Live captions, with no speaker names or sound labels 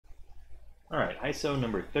All right, ISO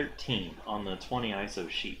number 13 on the 20 ISO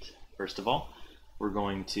sheet. First of all, we're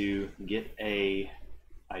going to get a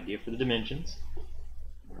idea for the dimensions.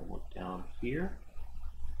 We're going to look down here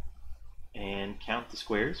and count the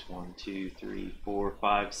squares. 1, 2, 3, 4,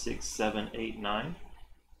 5, 6, 7, 8, 9.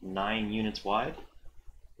 9 units wide.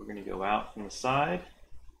 We're going to go out from the side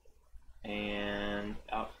and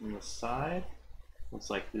out from the side. Looks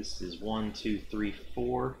like this is 1, 2, 3,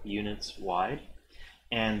 4 units wide.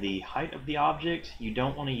 And the height of the object, you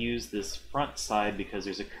don't want to use this front side because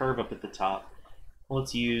there's a curve up at the top.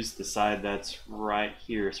 Let's use the side that's right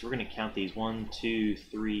here. So we're going to count these 1, 2,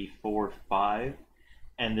 3, 4, 5.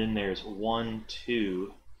 And then there's 1,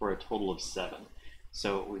 2 for a total of 7.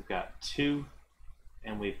 So we've got 2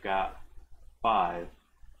 and we've got 5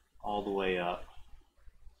 all the way up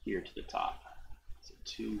here to the top. So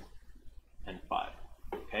 2 and 5.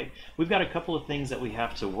 Okay, we've got a couple of things that we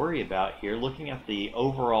have to worry about here. Looking at the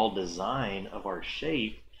overall design of our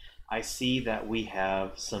shape, I see that we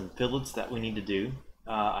have some fillets that we need to do.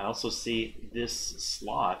 I also see this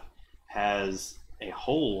slot has a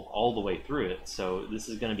hole all the way through it, so this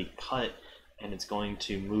is going to be cut and it's going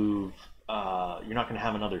to move. You're not going to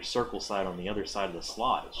have another circle side on the other side of the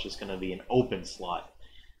slot. It's just going to be an open slot.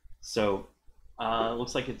 So it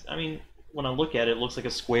looks like it's, I mean, when I look at it, it looks like a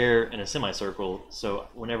square and a semicircle. So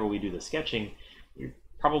whenever we do the sketching, you're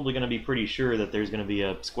probably going to be pretty sure that there's going to be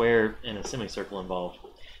a square and a semicircle involved.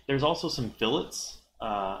 There's also some fillets.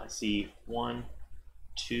 I see 1,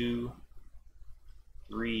 2,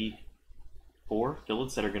 3, 4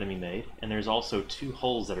 fillets that are going to be made, and there's also 2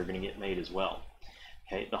 holes that are going to get made as well.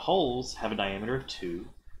 Okay, the holes have a diameter of 2.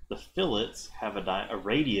 The fillets have a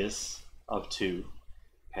radius of 2.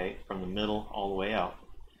 Okay, from the middle all the way out.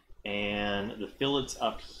 And the fillets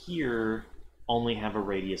up here only have a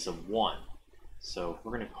radius of 1. So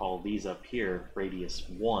we're going to call these up here radius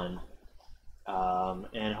 1.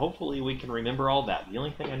 And hopefully we can remember all that. The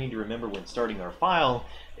only thing I need to remember when starting our file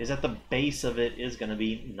is that the base of it is going to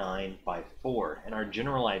be 9 by 4. And our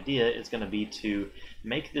general idea is going to be to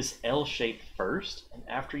make this L shape first. And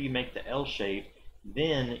after you make the L shape,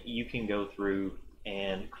 then you can go through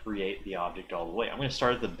and create the object all the way. I'm going to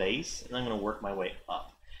start at the base and I'm going to work my way up.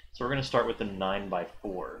 So we're going to start with the 9 by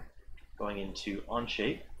 4. Going into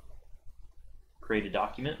OnShape, create a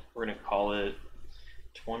document. We're going to call it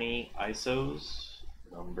 20 ISOs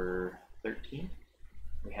number 13.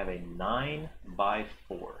 We have a 9 by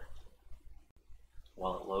 4.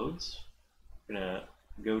 While it loads, we're going to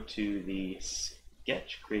go to the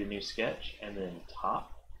sketch, create a new sketch, and then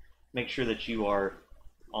top. Make sure that you are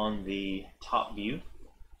on the top view,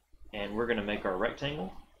 and we're going to make our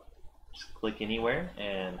rectangle. Just click anywhere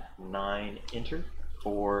and 9, enter,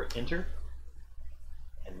 4, enter,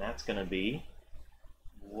 and that's going to be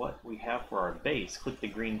what we have for our base. Click the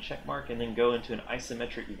green check mark and then go into an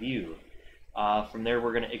isometric view. From there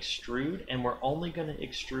we're going to extrude, and we're only going to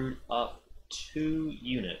extrude up 2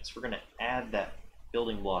 units. We're going to add that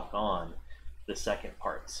building block on the second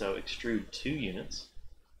part. So extrude 2 units,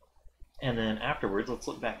 and then afterwards let's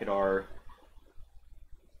look back at our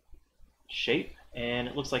shape. And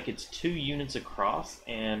it looks like it's 2 units across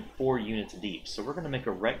and 4 units deep. So we're going to make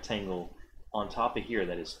a rectangle on top of here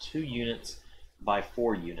that is 2 units by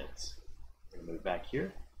 4 units. We're going to move back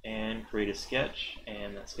here and create a sketch,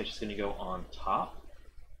 and that sketch is going to go on top.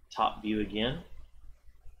 Top view again.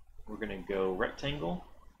 We're going to go rectangle,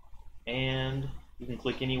 and you can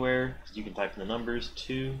click anywhere. You can type in the numbers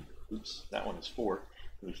 2. Oops, that one is 4.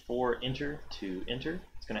 4, enter, 2, enter.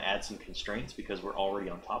 It's going to add some constraints because we're already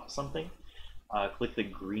on top of something. Click the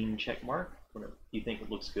green check mark when you think it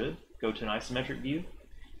looks good. Go to an isometric view,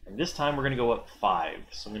 and this time we're going to go up 5.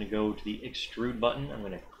 So I'm going to go to the extrude button. I'm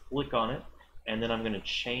going to click on it, and then I'm going to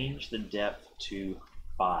change the depth to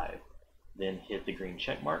 5. Then hit the green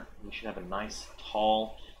check mark. You should have a nice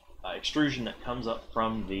tall extrusion that comes up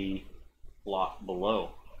from the block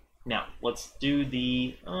below. Now let's do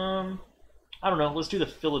the let's do the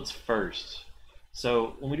fillets first.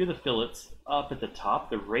 So when we do the fillets up at the top,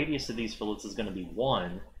 the radius of these fillets is going to be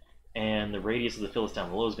 1, and the radius of the fillets down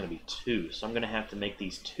below is going to be 2. So I'm going to have to make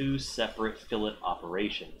these 2 separate fillet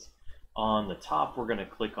operations. On the top, we're going to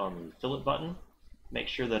click on the fillet button, make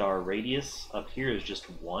sure that our radius up here is just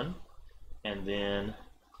 1, and then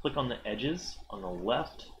click on the edges on the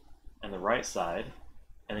left and the right side,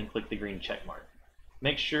 and then click the green check mark.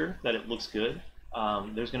 Make sure that it looks good.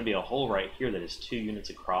 There's going to be a hole right here that is 2 units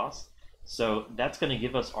across. So that's going to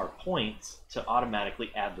give us our points to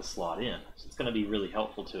automatically add the slot in. So it's going to be really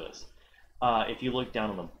helpful to us. If you look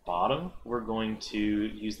down on the bottom, we're going to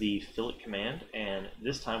use the fillet command, and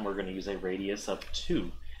this time we're going to use a radius of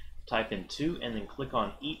 2. type in 2, and then click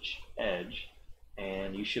on each edge,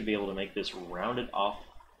 and you should be able to make this rounded off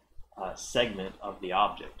segment of the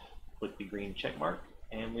object. Click the green check mark,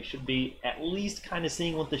 and we should be at least kind of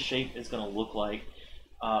seeing what the shape is going to look like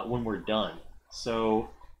when we're done. So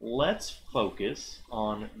let's focus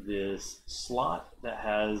on this slot that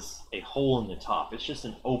has a hole in the top. It's just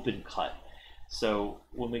an open cut. So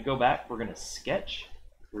when we go back, we're going to sketch,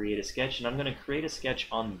 create a sketch, and I'm going to create a sketch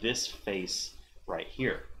on this face right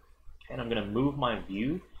here. And I'm going to move my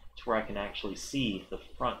view to where I can actually see the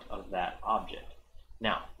front of that object.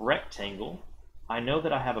 Now, rectangle, I know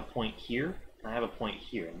that I have a point here and I have a point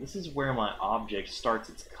here, and this is where my object starts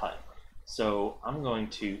its cut. So I'm going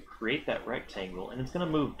to create that rectangle, and it's going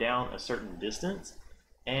to move down a certain distance,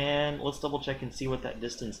 and let's double check and see what that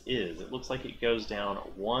distance is. It looks like it goes down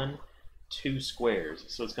 2 squares,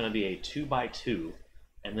 so it's going to be a 2 by 2,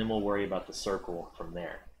 and then we'll worry about the circle from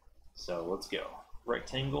there. So let's go.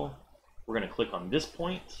 Rectangle, we're going to click on this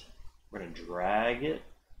point, we're going to drag it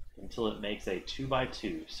until it makes a 2 by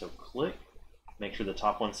 2. So click, make sure the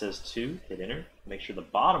top one says 2, hit enter, make sure the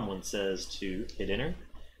bottom one says 2, hit enter,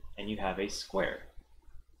 and you have a square.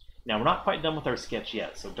 Now we're not quite done with our sketch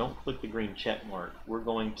yet, so don't click the green check mark. We're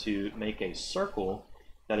going to make a circle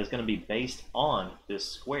that is going to be based on this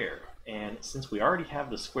square. And since we already have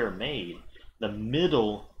the square made, the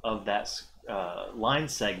middle of that line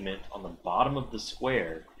segment on the bottom of the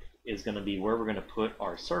square is going to be where we're going to put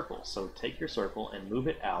our circle. So take your circle and move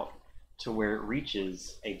it out to where it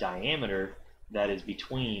reaches a diameter that is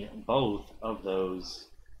between both of those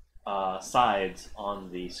sides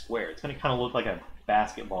on the square. It's going to kind of look like a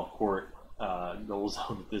basketball court goal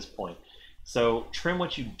zone at this point. So trim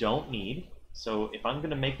what you don't need. So if I'm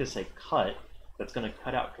going to make this a cut, that's going to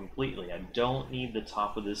cut out completely. I don't need the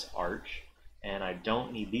top of this arch, and I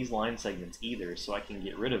don't need these line segments either, so I can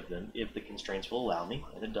get rid of them if the constraints will allow me,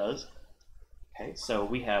 and it does. Okay, so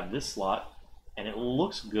we have this slot, and it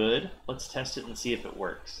looks good. Let's test it and see if it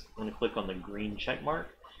works. I'm going to click on the green check mark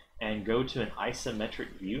and go to an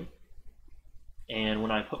isometric view. And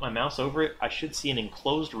when I put my mouse over it, I should see an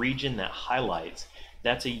enclosed region that highlights.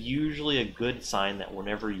 That's usually a good sign that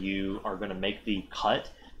whenever you are going to make the cut,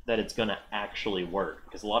 that it's going to actually work.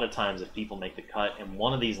 Because a lot of times if people make the cut and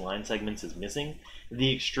one of these line segments is missing,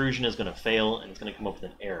 the extrusion is going to fail and it's going to come up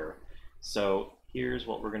with an error. So here's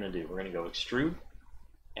what we're going to do. We're going to go extrude,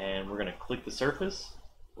 and we're going to click the surface.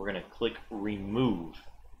 We're going to click remove,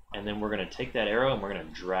 and then we're going to take that arrow and we're going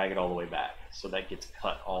to drag it all the way back. So that gets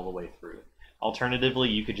cut all the way through. Alternatively,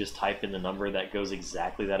 you could just type in the number that goes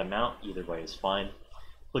exactly that amount. Either way is fine.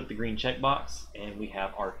 Click the green checkbox, and we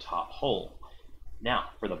have our top hole. Now,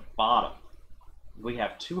 for the bottom, we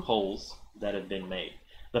have 2 holes that have been made.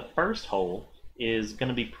 The first hole is going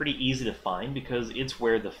to be pretty easy to find because it's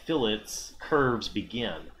where the fillet's curves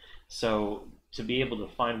begin. So to be able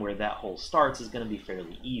to find where that hole starts is going to be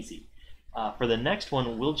fairly easy. For the next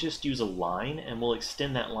one, we'll just use a line, and we'll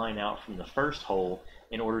extend that line out from the first hole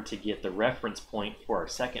in order to get the reference point for our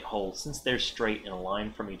second hole, since they're straight in a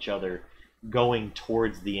line from each other going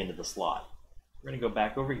towards the end of the slot. We're going to go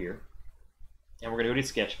back over here, and we're going to go to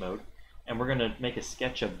sketch mode, and we're going to make a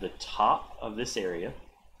sketch of the top of this area.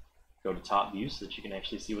 Go to top view so that you can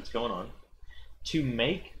actually see what's going on. To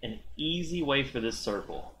make an easy way for this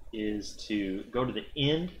circle is to go to the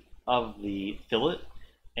end of the fillet,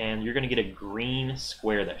 and you're going to get a green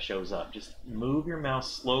square that shows up. Just move your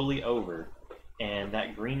mouse slowly over, and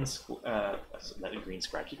that green square,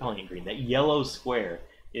 I keep calling it green, that yellow square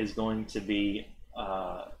is going to be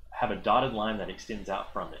have a dotted line that extends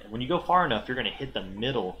out from it. And when you go far enough, you're going to hit the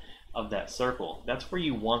middle of that circle. That's where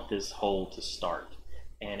you want this hole to start.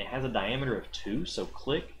 And it has a diameter of 2, so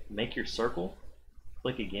click, make your circle,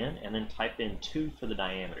 click again, and then type in 2 for the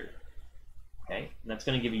diameter. Okay, and that's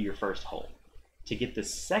going to give you your first hole. To get the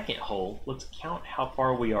second hole, let's count how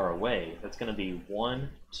far we are away. That's going to be 1,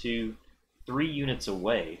 2, 3 units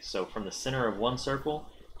away. So from the center of one circle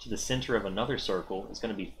to the center of another circle is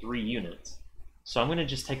going to be 3 units. So I'm going to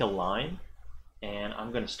just take a line, and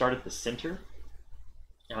I'm going to start at the center,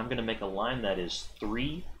 and I'm going to make a line that is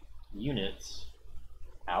 3 units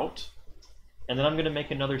out, and then I'm going to make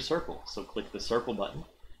another circle. So click the circle button,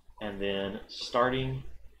 and then starting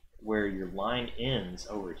where your line ends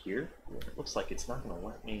over here, it looks like it's not going to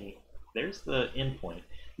let me, there's the end point.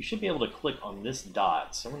 You should be able to click on this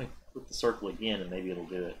dot. So I'm going to click the circle again, and maybe it'll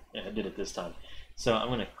do it. Yeah, I did it this time. So I'm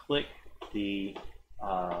going to click the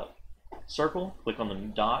circle, click on the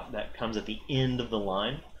dot that comes at the end of the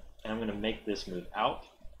line, and I'm going to make this move out.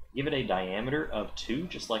 Give it a diameter of 2,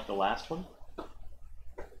 just like the last one.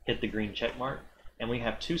 Hit the green check mark, And we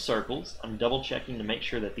have two circles. I'm double checking to make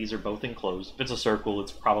sure that these are both enclosed. If it's a circle,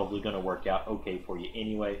 it's probably going to work out okay for you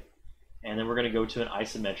anyway. And then we're going to go to an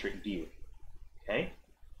isometric view. Okay?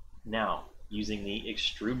 Now, using the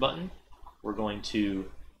extrude button, we're going to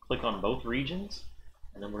click on both regions,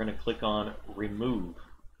 and then we're going to click on remove,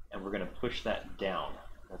 and we're going to push that down.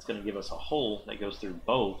 That's going to give us a hole that goes through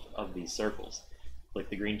both of these circles.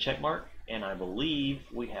 Click the green check mark, and I believe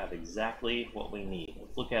we have exactly what we need.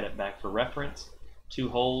 Let's look at it back for reference. 2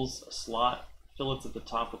 holes, a slot, fillets at the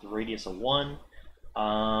top with a radius of 1.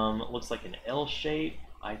 It looks like an L shape.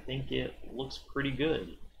 I think it looks pretty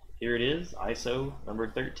good. Here it is, ISO number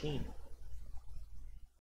 13.